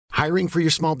Hiring for your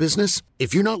small business?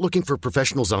 If you're not looking for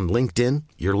professionals on LinkedIn,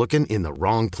 you're looking in the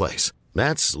wrong place.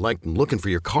 That's like looking for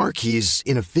your car keys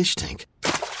in a fish tank.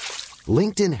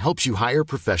 LinkedIn helps you hire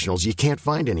professionals you can't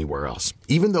find anywhere else,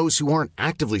 even those who aren't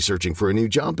actively searching for a new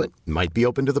job but might be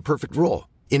open to the perfect role.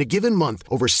 In a given month,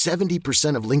 over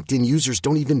 70% of LinkedIn users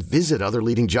don't even visit other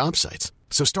leading job sites.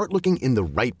 So start looking in the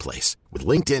right place. With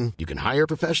LinkedIn, you can hire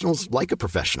professionals like a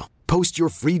professional. Post your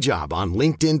free job on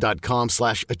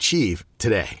linkedin.com/achieve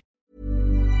today.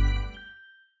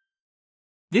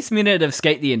 This minute of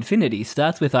Skate the Infinity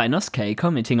starts with Inosuke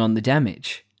commenting on the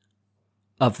damage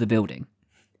of the building.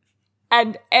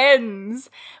 And ends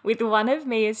with one of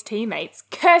Mia's teammates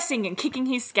cursing and kicking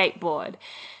his skateboard.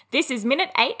 This is minute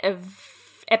 8 of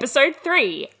episode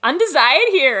 3, Undesired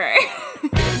Hero.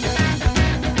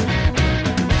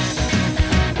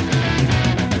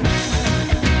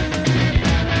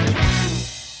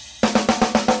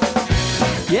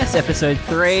 Yes, episode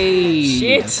 3.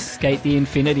 Shit. Of Skate the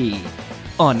Infinity.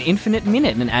 On Infinite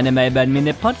Minute, an anime by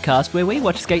minute podcast where we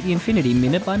watch Skate the Infinity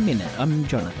minute by minute. I'm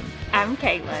Jonathan. I'm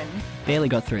Caitlin. Barely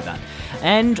got through that.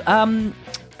 And,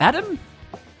 Adam,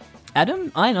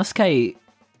 Inosuke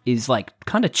is, like,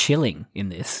 kind of chilling in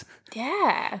this.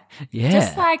 Yeah. Yeah.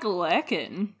 Just, like,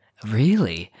 lurking.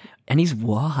 Really? And he's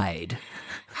wide.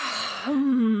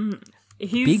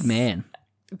 He's Big man.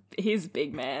 He's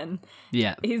big man.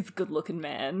 Yeah. He's a good-looking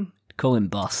man. Call him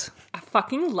boss. I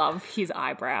fucking love his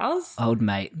eyebrows. Old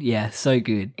mate. Yeah, so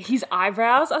good. His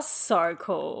eyebrows are so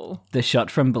cool. The shot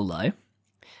from below.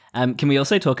 Can we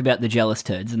also talk about the jealous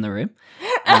turds in the room?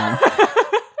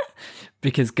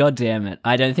 Because, god damn it,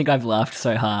 I don't think I've laughed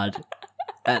so hard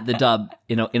at the dub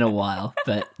in a while,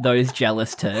 but those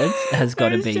jealous turds has got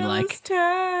to be like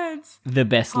turds. the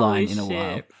best Holy line in a shit.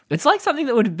 while. It's like something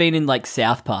that would have been in like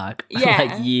South Park Yeah.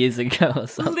 like years ago or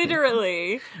something.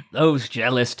 Literally. Those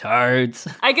jealous turds.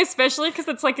 Like, especially because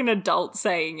it's like an adult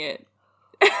saying it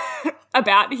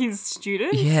about his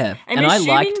students. Yeah. And I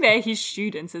assuming liked, they're his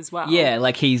students as well. yeah,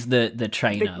 like he's the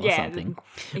trainer or yeah, something.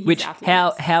 his Which,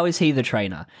 athletes. how is he the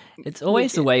trainer? It's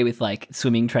always the way with like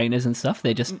swimming trainers and stuff.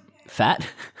 They're just fat.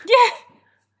 Yeah.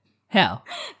 How?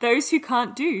 Those who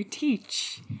can't do,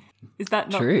 teach. Is that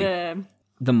not True. the...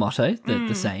 The motto,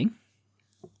 the saying,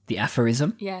 the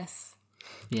aphorism. Yes.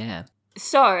 Yeah.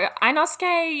 So,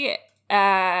 Inosuke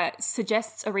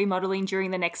suggests a remodeling during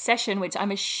the next session, which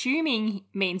I'm assuming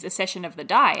means a session of the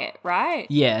diet, right?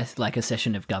 Yeah, it's like a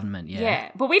session of government, Yeah.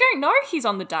 But we don't know he's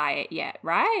on the diet yet,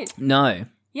 right? No.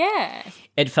 Yeah.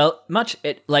 It felt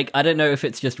like, I don't know if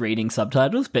it's just reading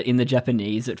subtitles, but in the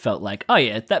Japanese it felt like, oh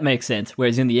yeah, that makes sense.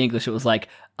 Whereas in the English it was like,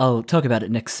 I'll talk about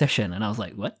it next session. And I was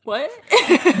like, what? What?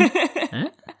 Huh?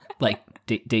 Like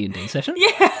D&D session?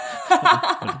 Yeah.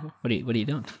 What are you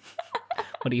doing?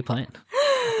 What are you playing?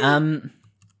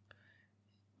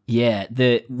 Yeah,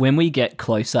 when we get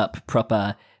close up,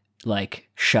 proper, like,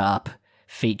 sharp,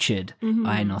 featured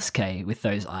Inosuke with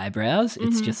those eyebrows,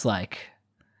 it's just like,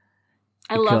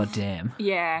 I love... God damn.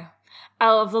 Yeah.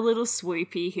 I love the little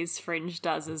swoopy his fringe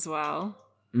does as well.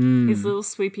 His little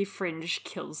swoopy fringe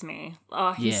kills me.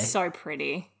 Oh, he's Yeah. so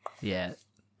pretty. Yeah.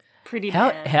 Pretty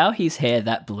man. How his hair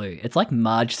that blue? It's like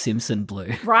Marge Simpson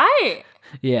blue. Right.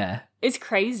 Yeah. It's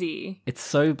crazy. It's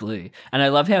so blue. And I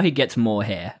love how he gets more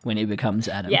hair when he becomes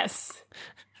Adam. Yes.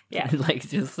 Yeah. Like,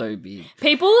 it's just so big.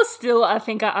 People still, I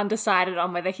think, are undecided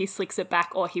on whether he slicks it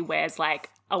back or he wears, like,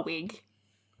 a wig.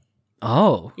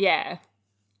 Oh. Yeah.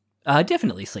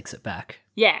 Definitely slicks it back.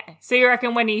 Yeah. So you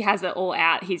reckon when he has it all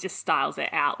out, he just styles it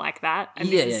out like that? And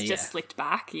Yeah, this is yeah, just yeah. slicked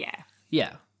back? Yeah.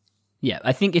 Yeah. Yeah,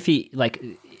 I think if he, like,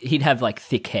 he'd have, like,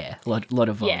 thick hair, lot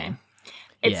of volume.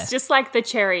 It's Yeah. just like the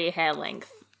cherry hair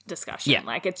length discussion. Yeah.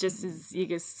 Like, it just is, you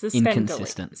just suspend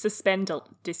Inconsistent.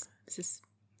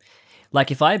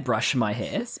 Like, if I brush my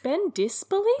hair, suspend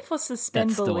disbelief or suspend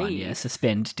that's belief? the one, yeah,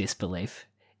 suspend disbelief.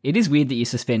 It is weird that you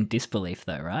suspend disbelief,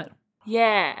 though, right?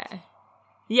 Yeah.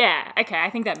 Yeah, okay,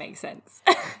 I think that makes sense.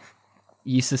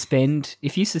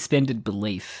 If you suspended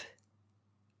belief,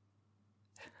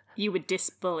 You would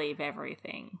disbelieve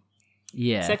everything.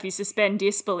 yeah, So if you suspend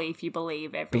disbelief, you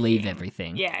believe everything. believe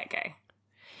everything. Yeah, okay.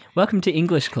 Welcome to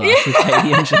English class with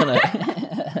Katie and Jono.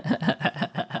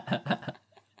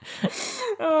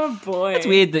 Oh, boy. It's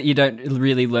weird that you don't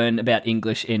really learn about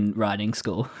English in writing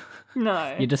school.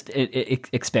 No. You're just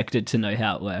expected to know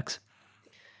how it works.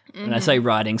 When I say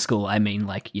writing school, I mean,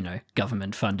 like, you know,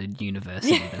 government-funded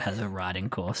university that has a writing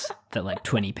course that, like,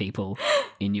 20 people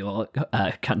in your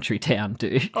country town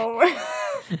do. Oh.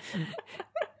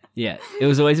 Yeah, it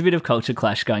was always a bit of culture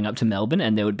clash going up to Melbourne,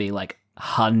 and there would be, like,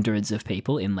 hundreds of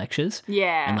people in lectures.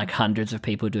 Yeah. And, like, hundreds of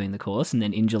people doing the course. And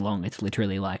then in Geelong, it's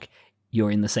literally, like,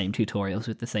 you're in the same tutorials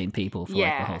with the same people for like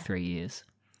Yeah. the whole 3 years.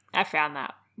 I found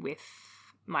that with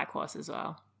my course as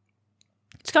well.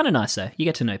 It's kind of nice though. You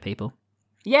get to know people.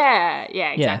 Yeah,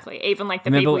 exactly. Even like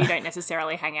the Remember- people you don't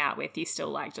necessarily hang out with, you still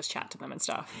like just chat to them and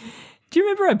stuff. Do you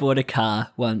remember I bought a car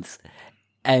once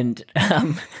and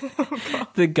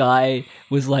the guy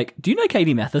was like, "Do you know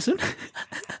Katie Matheson?"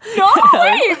 No,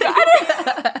 wait!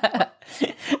 I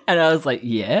And I was like,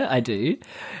 "Yeah, I do."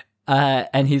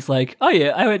 And he's like, "Oh yeah,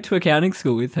 I went to accounting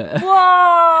school with her." don't...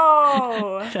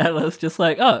 Whoa! And I was just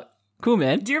like, "Oh, cool,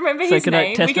 man." Do you remember So his can I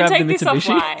name? test We can drive take the this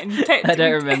Mitsubishi?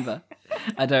 offline.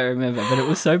 I don't remember. But it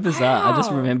was so bizarre. I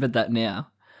just Wow. remembered that now.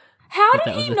 How But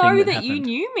did that was he the thing know that that you happened.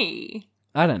 knew me?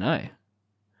 I don't know.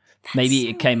 Maybe so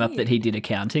it came up that weird. he did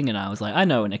accounting, and I was like, I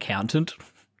know an accountant.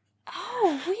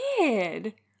 Oh,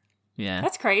 weird. Yeah,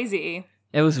 That's crazy.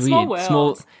 it was small weird.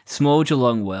 world. Small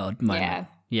Geelong world moment. Yeah.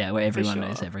 Yeah, where everyone sure.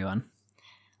 knows everyone.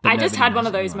 But I just nobody had one knows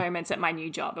of those anyone. moments at my new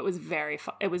job. It was very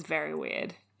it was very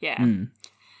weird. Yeah. Mm.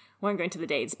 Won't go into the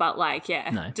deeds, but like, yeah,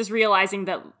 No. just realizing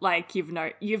that like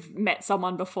you've met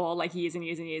someone before like years and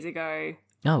years and years ago,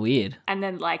 Oh, weird. and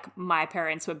then like my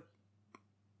parents were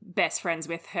best friends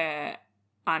with her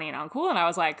auntie and uncle, and I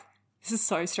was like, this is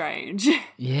so strange.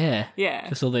 Yeah. Yeah,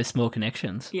 Just all those small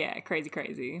connections. yeah,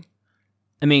 crazy.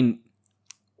 I mean,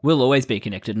 we'll always be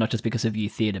connected, not just because of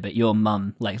youth theatre, but your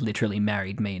mum, like, literally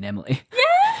married me and Emily. Yeah!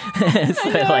 So,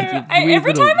 I know. like, weird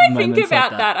Every little time I think moments like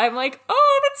about that, I'm like,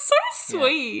 oh, that's so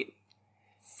sweet,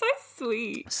 so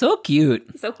sweet. So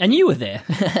cute. So And you were there.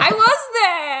 I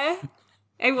was there.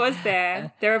 I was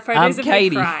there. There are photos of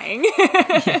Katie. me crying.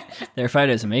 There are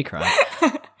photos of me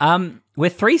crying. We're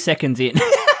 3 seconds in.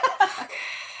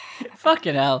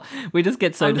 Fucking hell. We just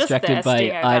get so I'm just distracted by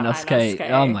thirsty over Inosuke.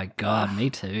 Inosuke. Oh my god, me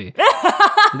too.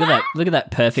 Look at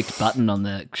that perfect button on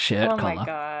the shirt Oh collar. my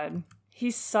god.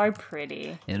 He's so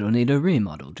pretty. It'll need a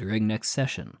remodel during next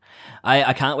session.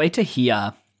 I can't wait to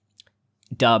hear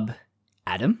dub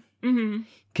Adam.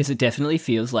 Because it definitely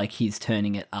feels like he's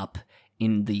turning it up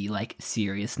in the like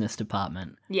seriousness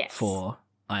department Yes. for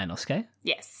Inosuke.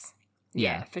 Yes.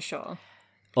 Yeah. Yeah, for sure.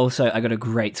 Also, I got a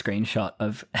great screenshot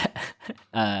of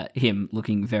him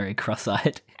looking very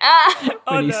cross-eyed Oh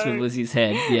when he no. swivels his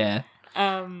head. Yeah,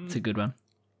 it's a good one.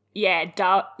 Yeah,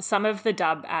 some of the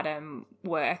dub Adam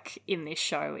work in this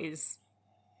show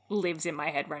lives in my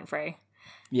head rent free.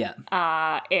 Yeah.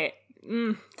 Top Yeah,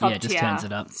 it just tier. turns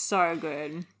it up. So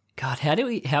good. God, how do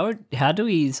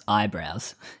his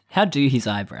eyebrows? How do his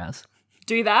eyebrows?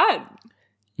 Do that.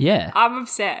 Yeah, I'm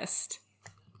obsessed.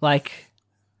 like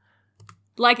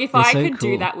Like if They're I so could do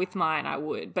cool. that with mine, I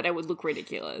would, but it would look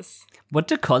ridiculous. what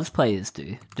do cosplayers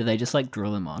do? Do they just like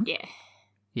draw them on? Yeah.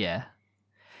 Yeah.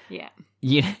 Yeah.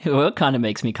 Yeah, what kind of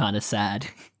makes me kind of sad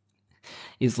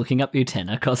is looking up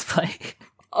Utena cosplay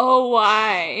Oh,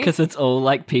 why? because it's all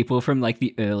like people from like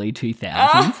the early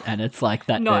 2000s and it's like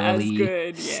that Not as early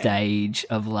good, yeah. stage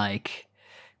of like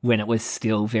when it was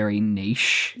still very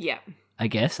niche, Yeah. I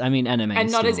guess. I mean, anime And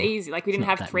is not as still- easy. Like we didn't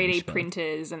not have that 3D niche, but-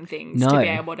 printers and things No. to be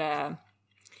able to.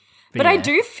 But I yeah.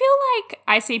 do feel like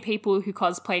I see people who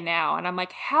cosplay now, and I'm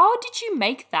like, how did you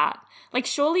make that? Like,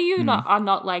 surely you are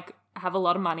not like have a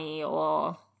lot of money,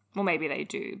 or well, maybe they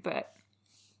do, but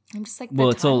I'm just like, the Well,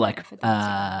 it's all time like effort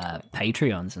that's into it.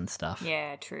 Patreons and stuff.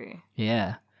 Yeah, true.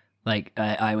 Yeah. Like,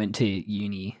 I went to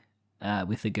uni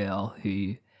with a girl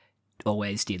who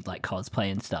always did, like, cosplay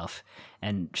and stuff,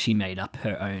 and she made up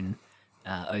her own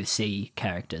OC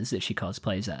characters that she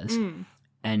cosplays as.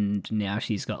 And now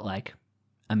she's got, like,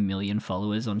 1 million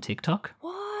followers on TikTok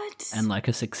What? and, like,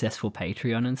 a successful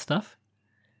Patreon and stuff.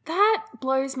 That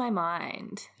blows my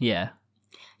mind. Yeah.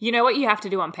 You know what you have to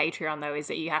do on Patreon though is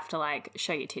that you have to like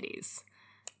show your titties.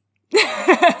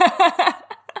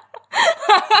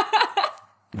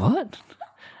 What?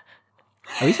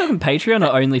 Are we talking Patreon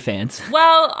or OnlyFans?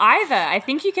 Well, either. I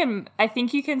think you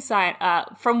can sign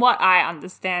from what I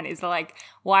understand is like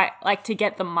why like to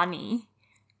get the money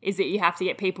is that you have to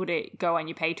get people to go on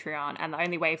your Patreon, and the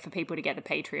only way for people to get the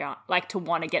Patreon, like to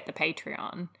want to get the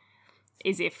Patreon,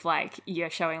 is if like you're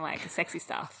showing like sexy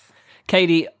stuff.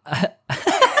 Katie,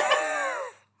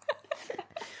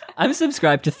 I'm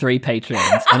subscribed to 3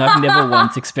 Patreons and I've never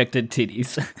once expected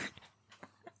titties.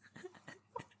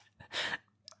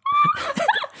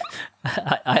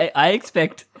 I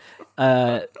expect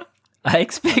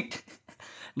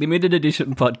limited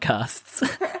edition podcasts.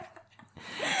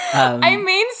 I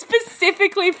mean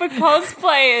specifically for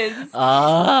cosplayers.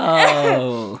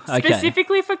 Oh, okay.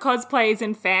 Specifically for cosplayers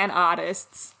and fan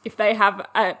artists, if they have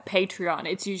a Patreon,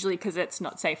 it's usually because it's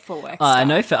not safe for work. I stuff.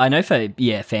 know for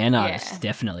fan artists, Yeah.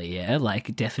 definitely, yeah.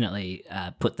 Like, definitely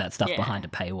put that stuff Yeah. behind a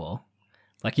paywall.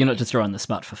 Like, you're not just drawing the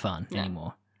smut for fun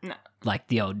anymore. No. Like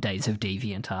the old days of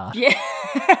DeviantArt. Yeah.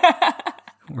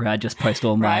 Where I just post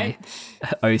all my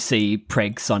OC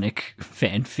Preg Sonic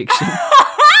fan fiction.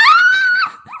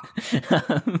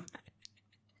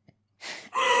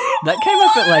 That came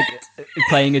up at like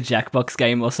playing a Jackbox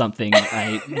game or something.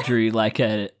 I drew like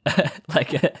a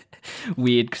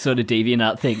weird sort of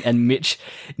DeviantArt thing, and Mitch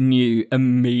knew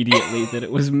immediately that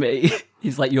it was me.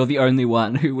 He's like, "You're the only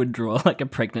one who would draw like a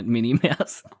pregnant Minnie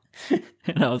Mouse,"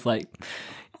 and I was like,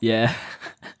 "Yeah."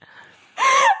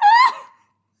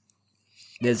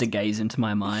 There's a gaze into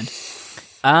my mind.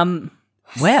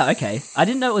 Wow, okay. I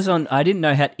didn't know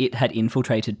it had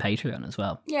infiltrated Patreon as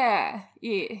well. Yeah.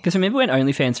 Because remember when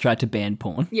OnlyFans tried to ban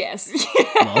porn? Yes.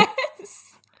 Lol.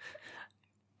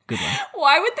 Good one.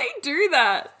 Why would they do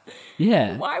that?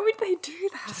 Yeah. Why would they do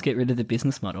that? Just get rid of the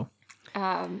business model.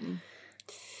 Yeah.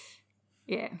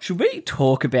 Should we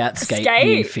talk about Skate the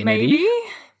Skate, Infinity? maybe?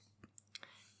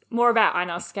 More about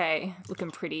Inosuke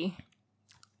looking pretty.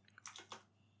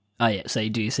 Oh yeah, so you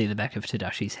do see the back of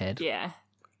Tadashi's head. Yeah.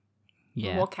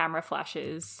 Yeah. More camera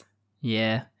flashes.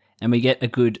 Yeah. And we get a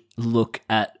good look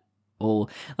at all...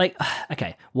 Like,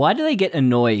 okay, why do they get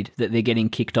annoyed that they're getting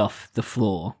kicked off the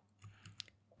floor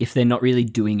if they're not really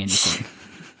doing anything?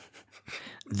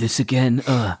 This again?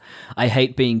 I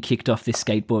hate being kicked off this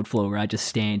skateboard floor where I just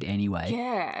stand anyway.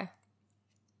 Yeah.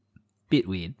 Bit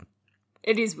weird.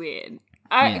 It is weird.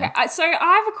 Yeah. So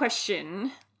I have a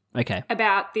question Okay.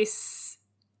 about this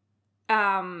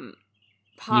part.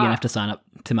 You're going to have to sign up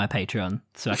to my Patreon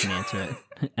so I can answer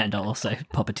it. And I'll also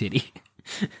pop a titty.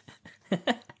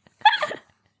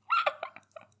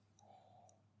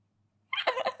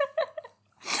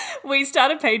 We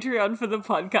start a Patreon for the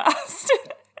podcast.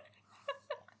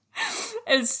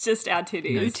 It's just our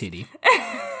titties. No titty.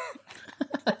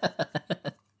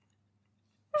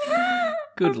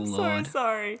 Good Lord. So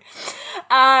sorry.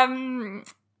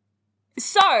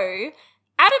 So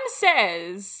Adam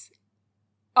says,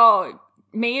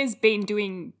 Mia's been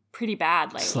doing pretty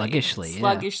bad lately.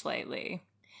 Sluggish lately.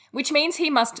 Which means he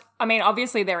must,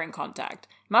 obviously they're in contact.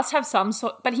 He must have some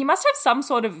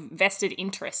sort of vested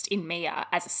interest in Mia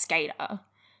as a skater.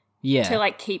 Yeah. To,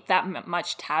 like, keep that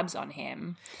much tabs on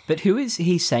him. But who is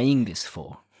he saying this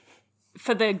for?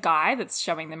 For the guy that's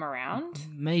showing them around?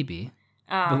 Maybe.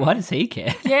 But why does he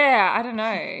care? Yeah, I don't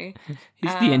know.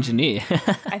 He's the engineer.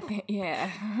 I think,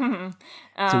 yeah.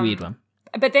 It's a weird one.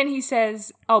 But then he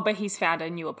says, but he's found a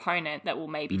new opponent that will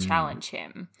maybe challenge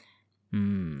him.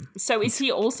 So is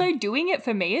he also doing it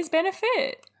for Mia's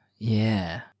benefit?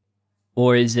 Yeah.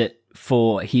 Or is it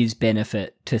for his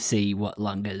benefit to see what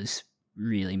Lunga's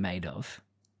really made of?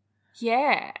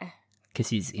 Yeah. Because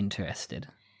he's interested.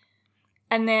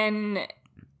 And then...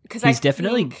 Cause he's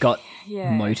definitely got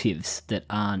yeah. motives that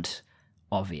aren't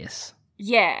obvious.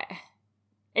 Yeah.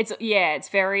 It's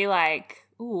very like,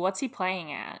 ooh, what's he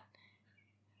playing at?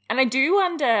 And I do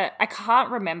wonder, I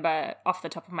can't remember off the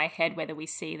top of my head whether we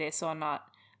see this or not,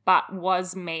 but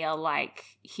was Mia like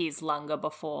his Lunga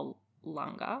before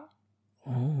Lunga?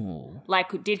 Oh.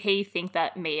 Like, did he think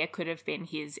that Mia could have been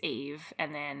his Eve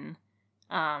and then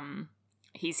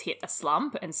he's hit a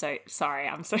slump? And so, sorry,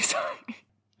 I'm so sorry.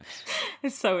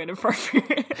 It's so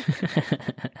inappropriate.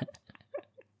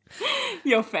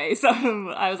 Your face.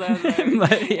 I was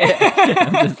like,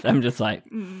 yeah, I'm just like...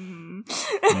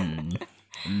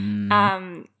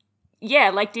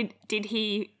 Yeah, like, did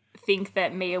he think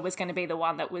that Mia was going to be the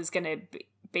one that was going to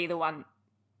be the one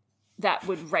that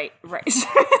would race?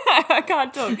 I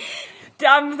can't talk.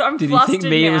 I'm Did flustered he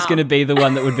think Mia was going to be the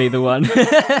one that would be the one?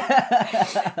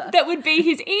 That would be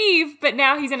his Eve, but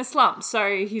now he's in a slump.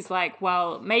 So he's like,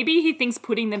 well, maybe he thinks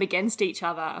putting them against each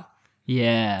other.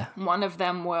 Yeah. One of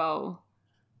them will...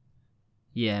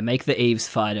 Yeah, make the Eves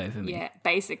fight over me. Yeah,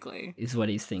 basically. Is what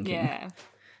he's thinking. Yeah.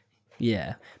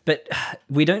 Yeah. But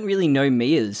we don't really know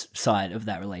Mia's side of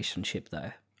that relationship,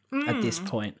 though, at this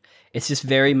point. It's just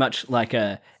very much like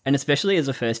and especially as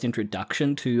a first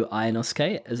introduction to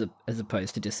Inosuke, as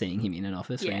opposed to just seeing him in an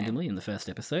office randomly in the first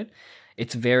episode.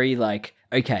 It's very like,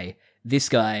 okay, this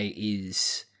guy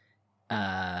is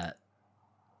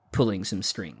pulling some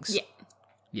strings. Yeah.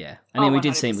 Yeah. I mean, we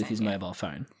did 100%, see him with his mobile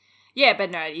phone. Yeah,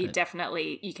 but no, you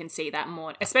can see that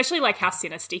more. Especially like how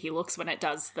sinister he looks when it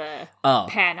does the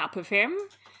pan up of him.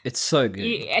 It's so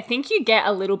good. I think you get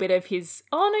a little bit of his...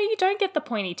 Oh, no, you don't get the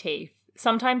pointy teeth.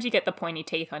 Sometimes you get the pointy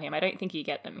teeth on him. I don't think you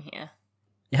get them here.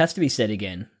 It has to be said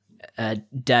again.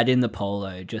 Dad in the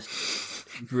polo, just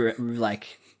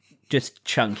just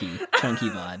chunky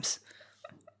vibes.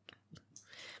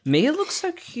 Mia looks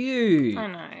so cute. I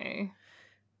know.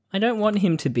 I don't want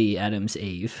him to be Adam's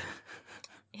Eve.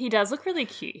 He does look really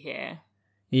cute here.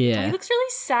 Yeah. He looks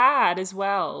really sad as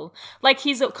well. Like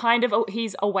he's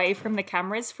he's away from the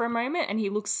cameras for a moment and he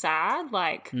looks sad,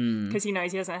 like, because he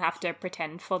knows he doesn't have to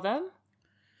pretend for them.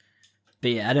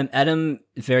 But yeah, Adam,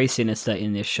 very sinister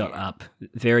in this shot up,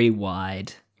 very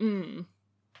wide. In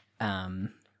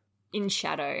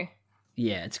shadow.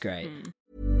 Yeah, it's great.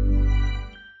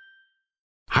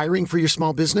 Hiring for your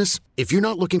small business? If you're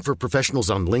not looking for professionals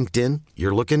on LinkedIn,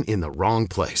 you're looking in the wrong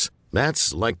place.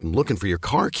 That's like looking for your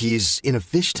car keys in a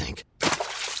fish tank.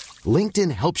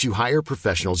 LinkedIn helps you hire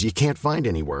professionals you can't find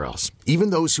anywhere else, even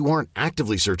those who aren't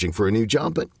actively searching for a new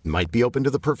job but might be open to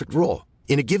the perfect role.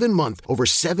 In a given month, over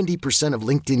 70% of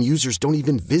LinkedIn users don't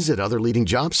even visit other leading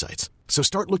job sites. So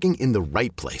start looking in the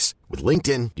right place. With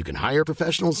LinkedIn, you can hire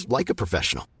professionals like a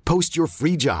professional. Post your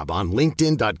free job on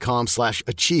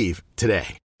linkedin.com/achieve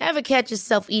today. Ever catch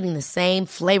yourself eating the same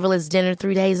flavorless dinner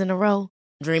 3 days in a row?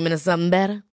 Dreaming of something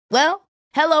better? Well,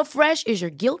 HelloFresh is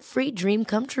your guilt-free dream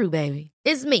come true, baby.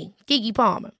 It's me, Keke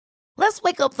Palmer. Let's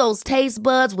wake up those taste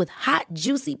buds with hot,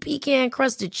 juicy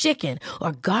pecan-crusted chicken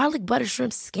or garlic butter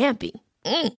shrimp scampi.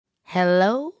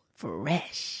 Hello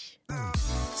Fresh.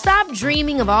 Stop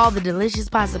dreaming of all the delicious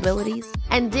possibilities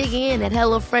and dig in at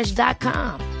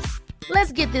HelloFresh.com.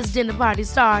 Let's get this dinner party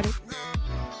started.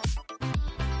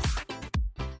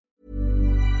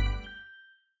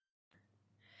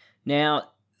 Now,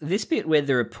 this bit where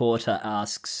the reporter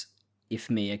asks if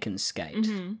Mia can skate,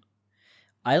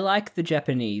 I like the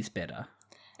Japanese better.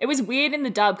 It was weird in the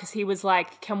dub because he was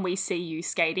like, can we see you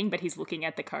skating? But he's looking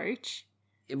at the coach.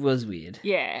 It was weird.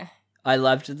 Yeah. I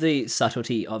loved the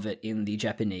subtlety of it in the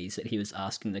Japanese that he was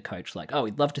asking the coach, like, oh,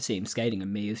 we'd love to see him skating.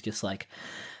 And Mia's just like,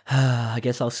 I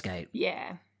guess I'll skate.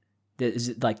 Yeah.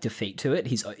 There's like defeat to it.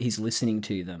 He's listening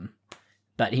to them,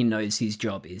 but he knows his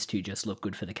job is to just look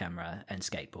good for the camera and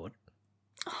skateboard.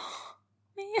 Oh,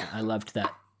 Mia. I loved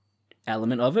that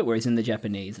element of it, whereas in the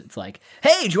Japanese, it's like,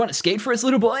 hey, do you want to skate for us,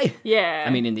 little boy? Yeah. I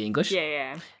mean, in the English.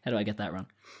 Yeah. How do I get that wrong?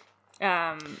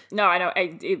 No, I know.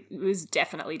 It was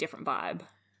definitely a different vibe.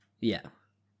 Yeah.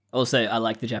 Also, I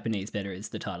like the Japanese better is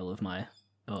the title of my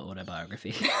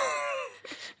autobiography.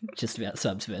 Just about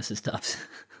subs versus dubs.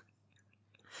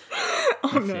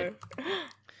 Oh, no. It.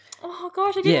 Oh,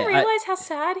 gosh, I didn't realise how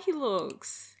sad he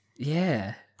looks.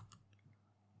 Yeah.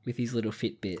 With his little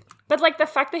Fitbit. But, like, the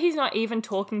fact that he's not even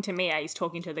talking to Mia, he's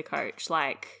talking to the coach,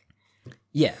 like...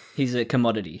 Yeah, he's a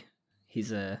commodity.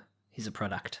 He's a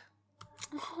product.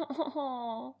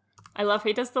 Oh, I love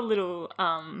he does the little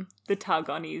the tug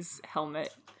on his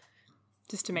helmet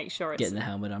just to make sure it's getting the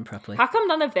helmet on properly. How come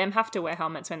none of them have to wear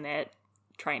helmets when they're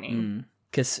training?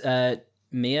 Because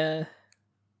Mia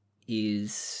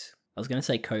is, I was going to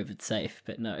say COVID safe,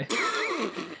 but no.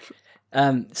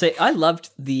 So I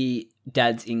loved the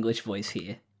dad's English voice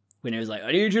here when he was like,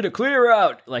 I need you to clear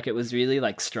out. Like it was really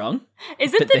like strong.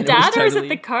 Is it the dad or is it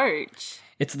the coach?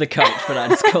 It's the coach, but I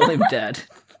just call him dad.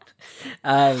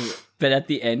 But at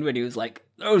the end when he was like,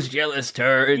 those jealous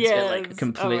turds, it like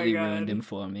completely ruined him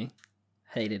for me.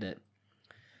 Hated it.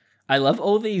 I love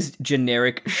all these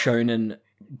generic shonen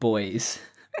boys.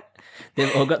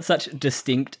 They've all got such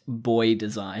distinct boy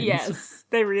designs. Yes,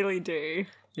 they really do.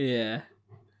 Yeah.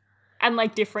 And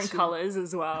like different colours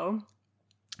as well.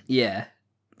 Yeah.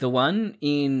 The one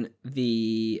in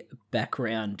the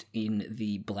background in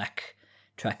the black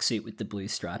tracksuit with the blue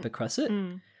stripe across it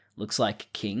looks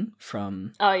like King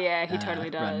from Oh yeah, he totally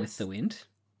does. Run with the Wind.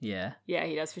 Yeah. Yeah,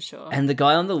 he does for sure. And the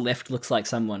guy on the left looks like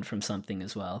someone from something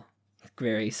as well.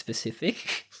 Very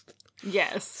specific.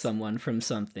 Yes. Someone from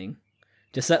something.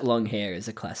 Just that long hair is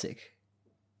a classic.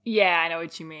 Yeah, I know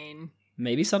what you mean.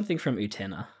 Maybe something from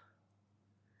Utena.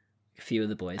 A few of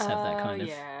the boys have that kind of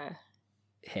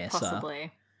hairstyle.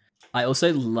 Possibly. I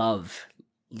also love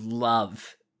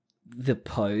the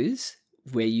pose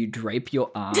where you drape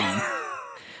your arm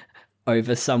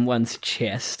over someone's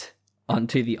chest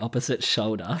onto the opposite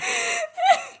shoulder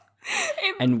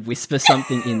and whisper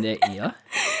something in their ear.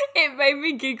 It made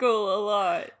me giggle a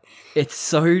lot. It's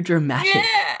so dramatic.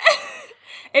 Yeah.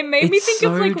 It made me think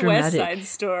of like West Side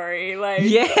Story. Like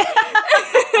yeah.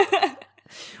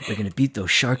 We're going to beat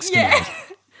those sharks tonight.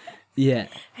 Yeah.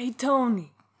 Hey,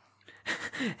 Tony.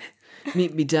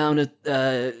 Meet me down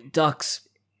at Ducks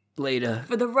later.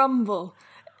 For the rumble.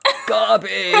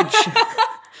 Garbage.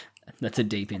 That's a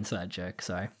deep inside joke,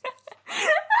 sorry.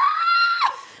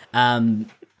 I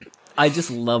just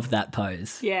love that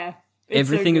pose. Yeah.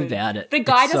 Everything so about it. The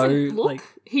guy it's doesn't so, look. like,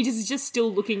 He's just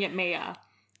still looking at Mia.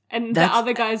 And the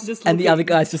other guy's just looking. And the other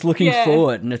guy's just looking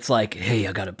forward and it's like, hey,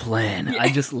 I got a plan. Yeah. I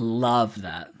just love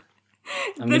that.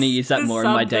 I'm going to use that the more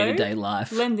in my sub, though? day-to-day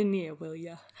life. Lend an ear, will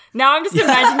ya? Now I'm just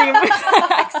imagining him with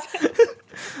that accent.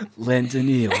 Lend an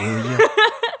ear, will you?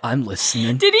 I'm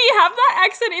listening. Did he have that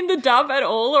accent in the dub at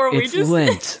all, or are we It's just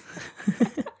Lent.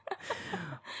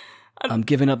 I'm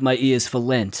giving up my ears for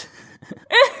Lent.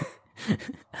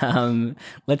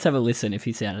 Let's have a listen if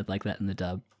he sounded like that in the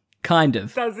dub. Kind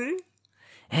of. Does he?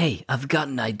 Hey, I've got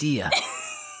an idea.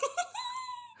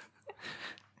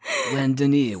 Lend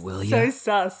an ear, will So you?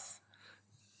 sus.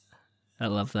 I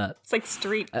love that. It's like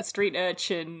street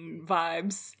urchin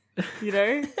vibes, you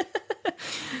know?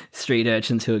 Street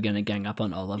urchins who are going to gang up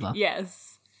on Oliver.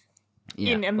 Yes.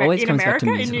 Yeah. In Always in comes America,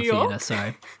 back to in musical New York? theatre,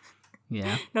 sorry.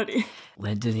 Yeah. Not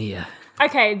Lend an ear.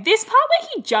 Okay, this part where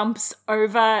he jumps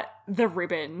over the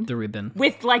ribbon The ribbon.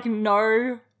 with like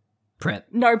no Prep.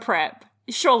 prep.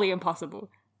 Surely impossible.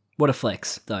 What a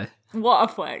flex, though. What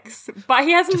a flex. But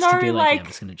he has Just no to be like, yeah, I'm like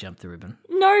just going to jump the ribbon.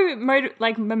 no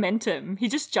momentum. He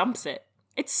just jumps it.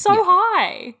 It's so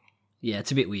high. Yeah,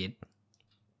 it's a bit weird.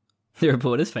 The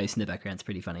reporter's face in the background's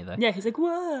pretty funny, though. Yeah, he's like,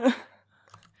 whoa.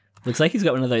 Looks like he's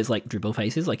got one of those, like, dribble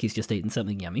faces, like he's just eaten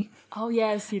something yummy. Oh,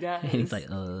 yes, he does. And he's like,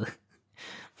 ugh.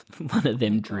 One of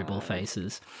them dribble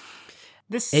faces.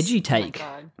 This Edgy oh my take.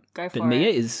 God. Go for But Mia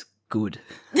it. is good.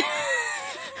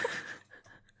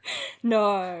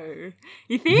 No.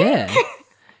 You think? Yeah.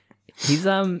 He's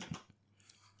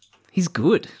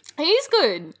good. He's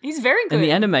good. He's very good. And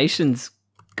the animation's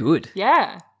good.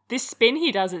 Yeah. This spin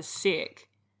he does is sick.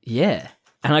 Yeah.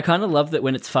 And I kind of love that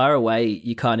when it's far away,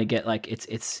 you kind of get like,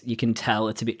 it's you can tell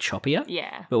it's a bit choppier.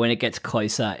 Yeah. But when it gets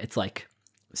closer, it's like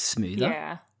smoother.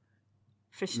 Yeah.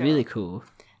 For sure. Really cool.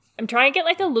 I'm trying to get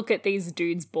like a look at these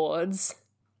dudes' boards.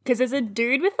 Because there's a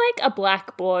dude with like a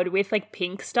black board with like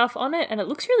pink stuff on it, and it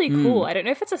looks really cool. I don't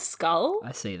know if it's a skull.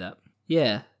 I see that.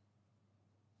 Yeah.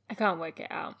 I can't work it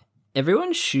out.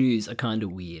 Everyone's shoes are kind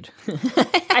of weird.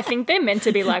 I think they're meant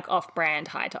to be like off-brand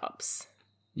high tops.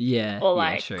 Yeah. Or yeah,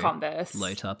 like true. Converse.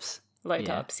 Low tops. Low yeah.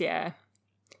 tops, yeah.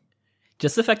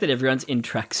 Just the fact that everyone's in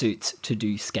tracksuits to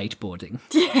do skateboarding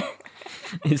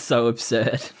is so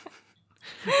absurd.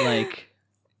 Like,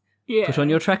 Yeah. put on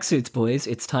your tracksuits, boys.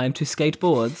 It's time to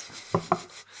skateboards.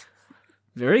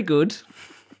 Very good.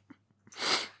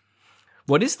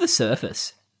 What is the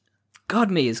surface? God,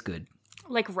 Mia's good.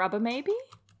 Like rubber, maybe?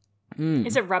 Mm.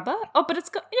 Is it rubber? Oh, but it's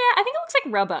got... Yeah, I think it looks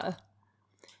like rubber.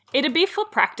 It'd be for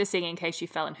practicing in case you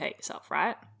fell and hurt yourself,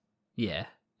 right? Yeah.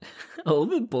 All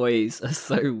the boys are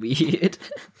so weird.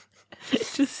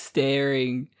 Just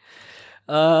staring.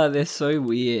 Oh, they're so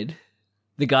weird.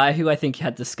 The guy who I think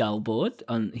had the skull board,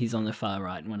 he's on the far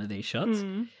right in one of these shots,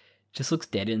 just looks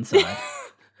dead inside.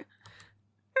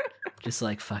 Just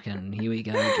like, fucking, here we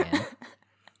go again.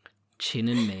 Chin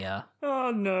and Mia.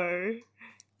 Oh, no.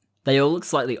 They all look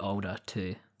slightly older,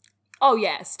 too. Oh,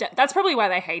 yes. That's probably why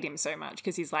they hate him so much,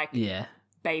 because he's like Yeah.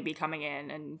 baby coming in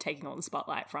and taking all the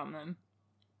spotlight from them.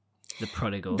 The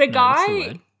prodigal. The No, guy... what's the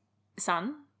word?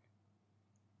 Son?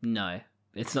 No,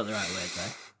 it's not the right word,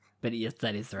 though. But yes,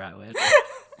 that is the right word.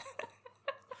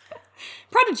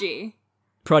 Prodigy.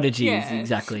 Prodigy Yeah. is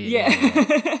exactly it.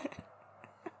 Yeah.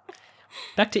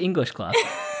 Back to English class.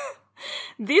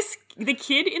 The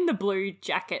kid in the blue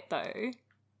jacket, though,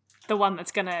 the one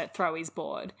that's going to throw his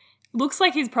board, looks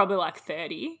like he's probably like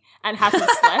 30 and hasn't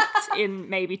slept in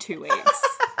maybe 2 weeks.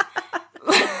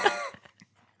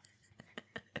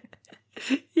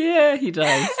 Yeah, he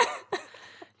does.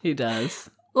 He does.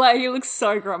 Like, he looks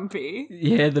so grumpy.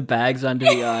 Yeah, the bags under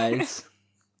the eyes.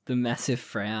 The massive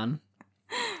frown.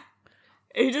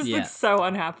 He just Yeah. looks so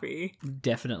unhappy.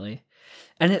 Definitely.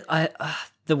 And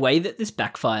the way that this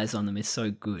backfires on them is so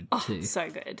good, too. So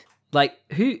good. Like,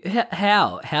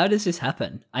 how does this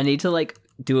happen? I need to, like,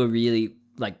 do a really,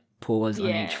 like, pause on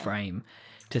Yeah. each frame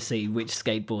to see which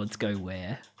skateboards go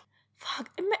where. Fuck.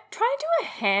 Try to do a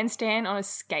handstand on a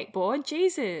skateboard?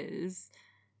 Jesus.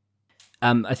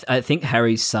 I think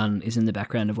Harry's son is in the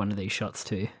background of one of these shots,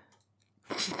 too.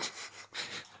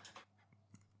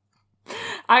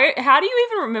 How do you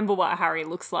even remember what Harry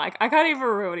looks like? I can't even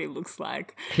remember what he looks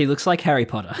like. He looks like Harry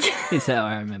Potter, is how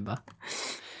I remember.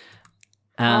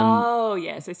 Oh,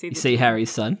 yes, I see. You see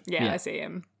Harry's son? Yeah, I see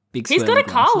him. Big He's got swirly a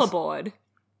Carla glasses. board.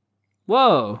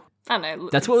 Whoa. I don't know.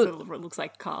 That's It what- sort of looks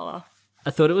like Carla. I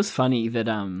thought it was funny that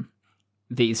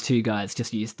these two guys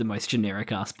just used the most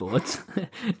generic ass boards.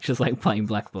 Just like plain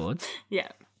blackboards. Yeah.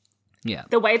 Yeah.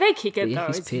 The way they kick it, Yeah, though,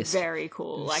 he's is pissed. very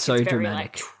cool. Like, So it's very,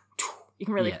 dramatic. like, you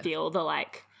can really Yeah. feel the,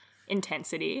 like,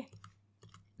 intensity.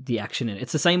 The action in it.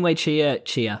 It's the same way Chia.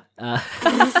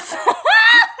 That's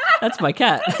my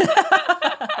cat.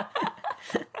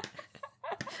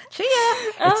 Chia.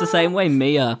 It's the same way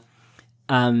Mia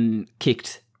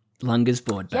kicked Lunga's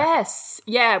board back. Yes.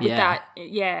 Yeah, with Yeah. that,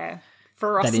 yeah,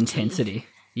 ferocity. That intensity.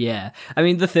 Yeah. I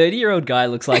mean, the 30-year-old guy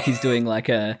looks like he's doing like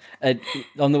a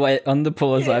on the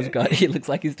pause I've got, he looks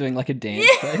like he's doing like a dance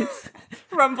pose.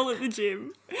 Rumble at the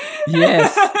gym.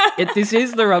 Yes. This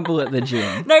is the rumble at the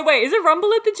gym. No, wait, is it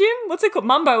Rumble at the gym? What's it called?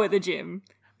 Mumbo at the gym.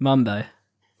 Mumbo.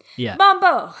 Yeah.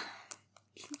 Mumbo.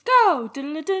 Go.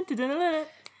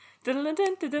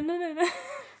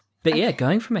 But yeah,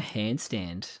 going from a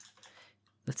handstand,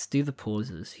 let's do the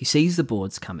pauses. He sees the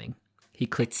boards coming. He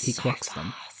clocks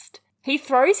them. He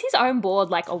throws his own board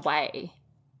like away.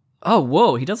 Oh,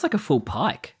 whoa, he does like a full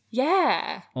pike.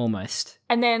 Yeah. Almost.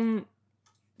 And then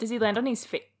does he land on his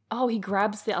feet? Oh, he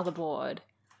grabs the other board.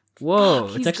 Whoa, Fuck,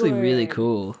 it's he's actually really good.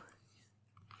 cool.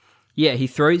 Yeah, he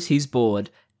throws his board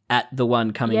at the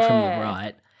one coming from the Yeah.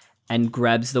 right and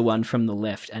grabs the one from the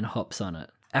left and hops on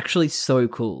it. Actually so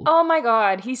cool. Oh my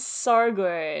god, he's so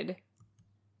good.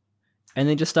 And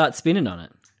then just start spinning on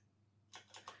it.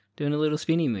 Doing a little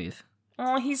spinny move.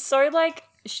 Oh, he's so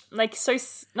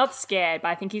not scared, but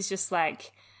I think he's just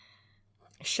like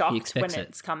shocked when expects it.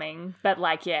 it's coming. But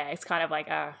like, yeah, it's kind of like,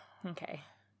 oh, okay,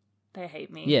 they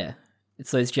hate me. Yeah,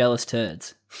 it's those jealous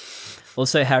turds.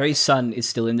 Also, Harry's son is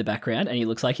still in the background and he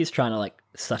looks like he's trying to like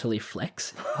subtly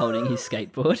flex holding his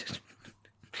skateboard.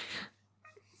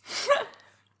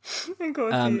 Of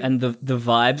course. he is. And the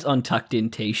vibes on tucked in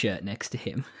t-shirt next to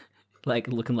him. Like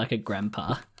looking like a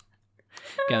grandpa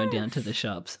going down to the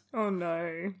shops. Oh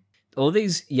no. All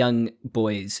these young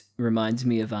boys reminds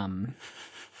me of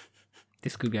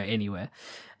this could go anywhere.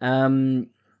 There's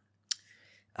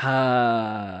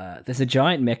a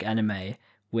giant mech anime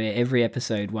where every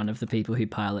episode one of the people who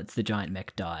pilots the giant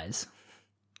mech dies.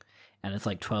 And it's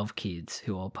like 12 kids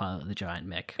who all pilot the giant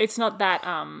mech. It's not that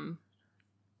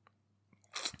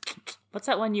what's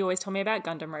that one you always tell me about?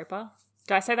 Gundam Roper?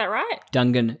 Did I say that right?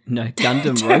 Gundam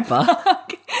Roper.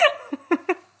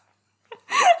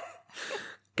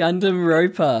 Gundam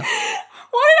Roper.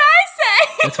 What did I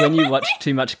say? That's when you watch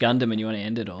too much Gundam and you want to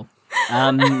end it all.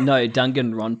 No,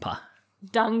 Danganronpa.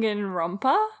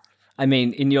 Danganronpa? I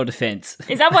mean, in your defense.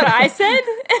 Is that what I said?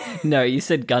 No, you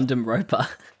said Gundam Roper.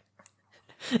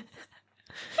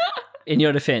 In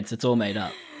your defense, it's all made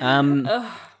up.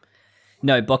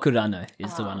 No, Bokurano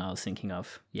is the one I was thinking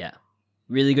of. Yeah.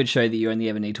 Really good show that you only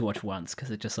ever need to watch once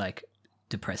because it just, like,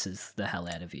 depresses the hell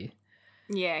out of you.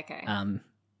 Yeah, okay.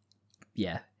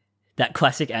 Yeah. That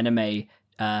classic anime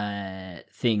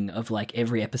thing of, like,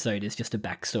 every episode is just a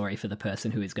backstory for the person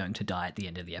who is going to die at the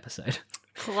end of the episode.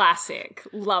 Classic.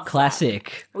 Love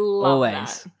Classic. that. Love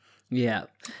Always. that. Yeah.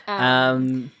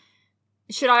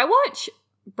 Should I watch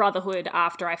Brotherhood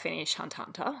after I finish Hunter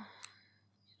x Hunter?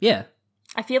 Yeah.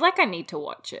 I feel like I need to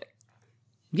watch it.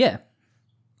 Yeah.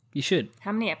 You should.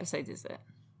 How many episodes is it?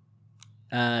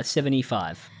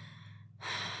 75.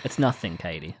 It's nothing,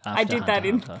 Katie. I did that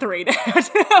in Hunter. 3 days.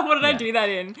 What did I Yeah. do that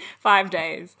in? 5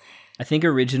 days. I think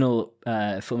original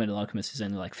Fullmetal Alchemist is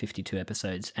only like 52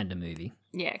 episodes and a movie.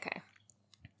 Yeah, okay.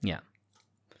 Yeah.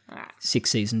 All right. 6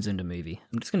 seasons and a movie.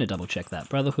 I'm just going to double check that.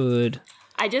 Brotherhood.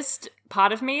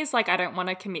 Part of me is like, I don't want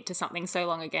to commit to something so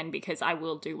long again because I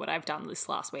will do what I've done this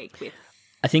last week with.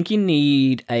 I think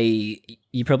you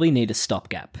probably need a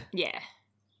stopgap. Yeah,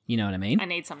 You know what I mean? I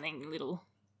need something little.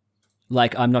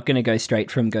 Like, I'm not going to go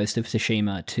straight from Ghost of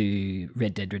Tsushima to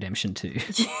Red Dead Redemption 2.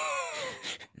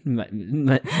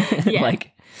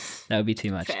 Like, that would be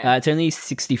too much. Fair. It's only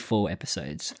 64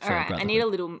 episodes for All right, Brotherhood. I need a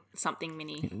little something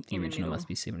mini The in the original middle. must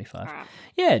be 75. All right.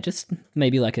 Yeah, just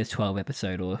maybe like a 12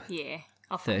 episode or Yeah,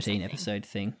 I'll find 13 something. episode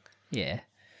thing. Yeah.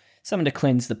 Something to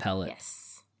cleanse the palate.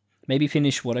 Yes, Maybe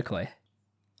finish Watakoi.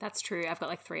 that's true. I've got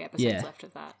like 3 episodes Yeah. left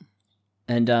of that.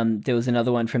 And there was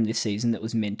another one from this season that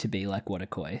was meant to be like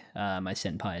Watakoi. My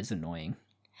senpai is annoying.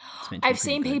 It's meant to be I've pretty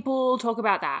seen good. people talk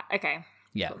about that. Okay.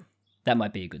 Yeah. Cool. That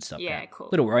might be a good stopgap. Yeah, cool.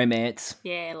 Little romance.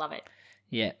 Yeah, love it.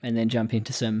 Yeah. And then jump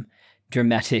into some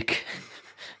dramatic,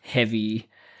 heavy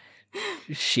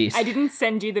shit. I didn't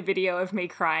send you the video of me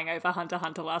crying over Hunter x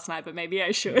Hunter last night, but maybe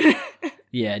I should.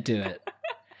 Yeah, do it.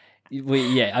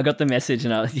 I got the message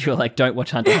and you were like, don't watch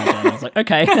Hunter x Hunter. And I was like,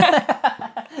 okay.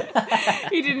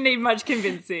 You didn't need much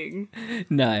convincing.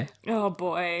 No, Oh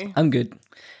boy. I'm good.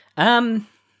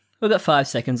 We've got 5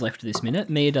 seconds left of this minute.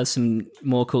 Mia does some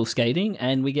more cool skating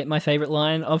and we get my favourite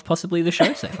line of possibly the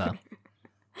show so far.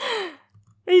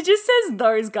 He just says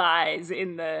those guys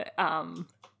in the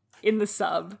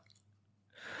sub.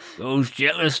 Those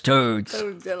jealous toads.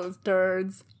 Those jealous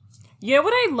turds. You know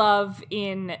what I love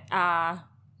in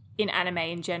anime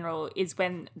in general is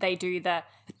when they do the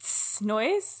tss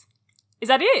noise. Is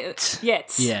that it? Yeah.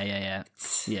 Tss. Yeah.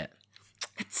 Yeah.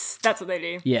 That's what they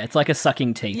do. Yeah, it's like a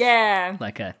sucking teeth. Yeah.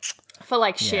 Like a... For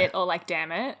like shit or like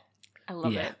damn it. I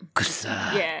love Yeah. it.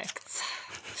 Yeah.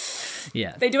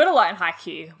 Yeah. They do it a lot in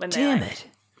Haikyuu when they Damn like, it.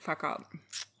 fuck up.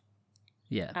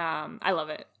 Yeah. I love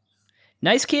it.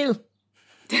 Nice kill.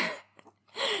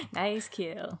 Nice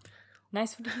kill.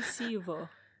 Nice for the silver.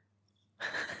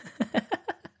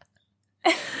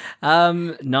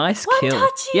 Nice One kill.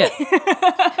 touchy.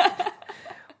 Yeah.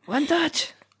 One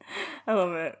touch. I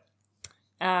love it.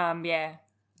 Yeah.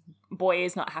 Boy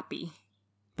is not happy.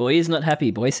 Boy is not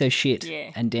happy. Boy says shit.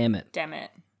 Yeah. And damn it. Damn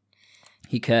it.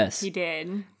 He cursed. He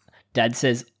did. Dad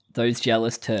says, those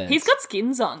jealous turds. He's got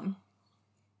skins on.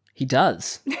 He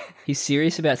does. He's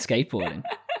serious about skateboarding.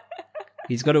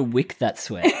 He's got to wick that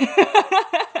sweat.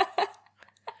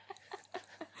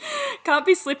 Can't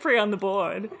be slippery on the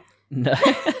board. No.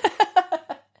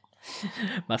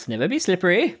 Must never be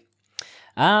slippery.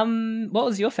 What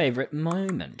was your favourite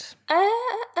moment?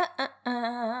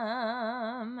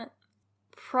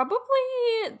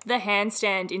 Probably the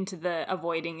handstand into the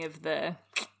avoiding of the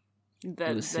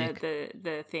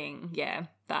thing. Yeah,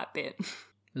 that bit.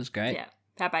 It was great. Yeah.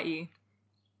 How about you?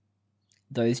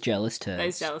 Those jealous turds.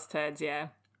 Those jealous turds, yeah.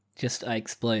 Just I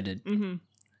exploded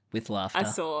with laughter. I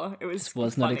saw. It was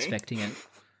Was funny. not expecting it.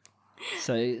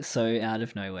 So out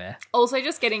of nowhere. Also,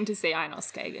 just getting to see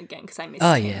Inosuke again because I missed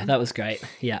Oh him. yeah, that was great.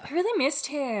 Yeah. I really missed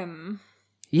him.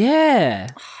 Yeah.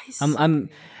 He's so I'm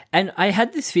and I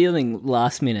had this feeling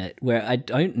last minute where I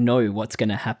don't know what's going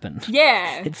to happen.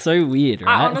 Yeah. It's so weird,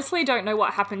 right? I honestly don't know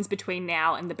what happens between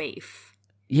now and the beef.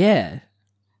 Yeah.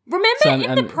 Remember So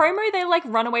in the promo they like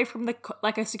run away from the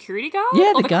like a security guard?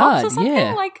 Yeah, or the cops guard, or something?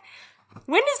 yeah. Like,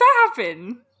 when does that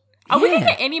happen? Are we gonna Yeah.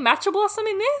 get any Matcha Blossom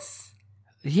in this?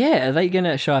 Yeah, are they going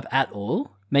to show up at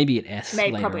all? Maybe at S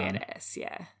Maybe later probably on. at S,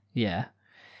 yeah. Yeah.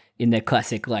 In their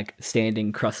classic, like,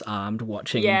 standing cross-armed,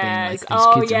 watching Yes. and being like, these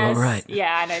Oh, kids yes. are all right.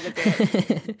 Yeah, I know the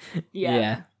bit. Yeah.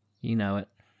 Yeah, you know it.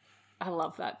 I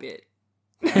love that bit.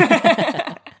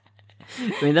 I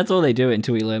mean, that's all they do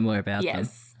until we learn more about them.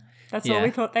 Yes. That's Yeah. all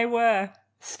we thought they were.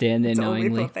 Stand there That's all we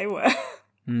knowingly. thought they were.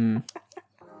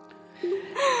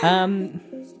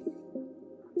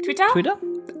 Twitter?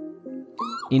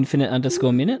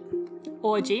 Infinite_minute.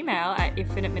 Or Gmail at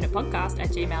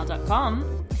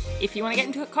infiniteminutepodcast@gmail.com if you want to get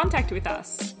into contact with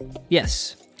us.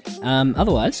 Yes.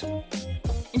 Otherwise,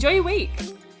 Enjoy your week.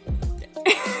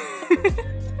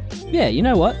 yeah, you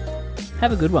know what?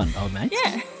 Have a good one, old mates.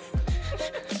 Yeah.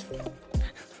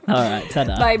 All right,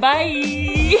 ta-da.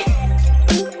 Bye-bye.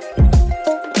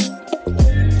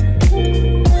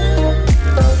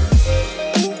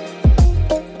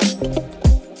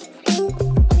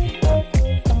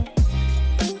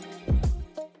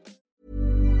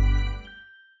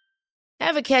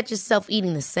 Ever catch yourself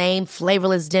eating the same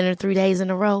flavorless dinner 3 days in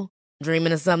a row?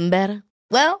 Dreaming of something better?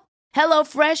 Well,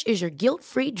 HelloFresh is your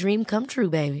guilt-free dream come true,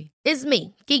 baby. It's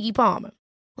me, Keke Palmer.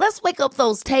 Let's wake up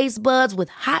those taste buds with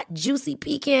hot, juicy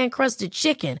pecan-crusted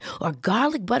chicken or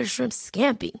garlic butter shrimp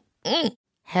scampi.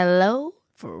 Hello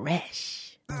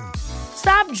Fresh.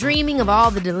 Stop dreaming of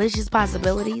all the delicious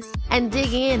possibilities and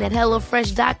dig in at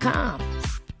HelloFresh.com.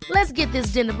 Let's get this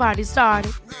dinner party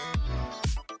started.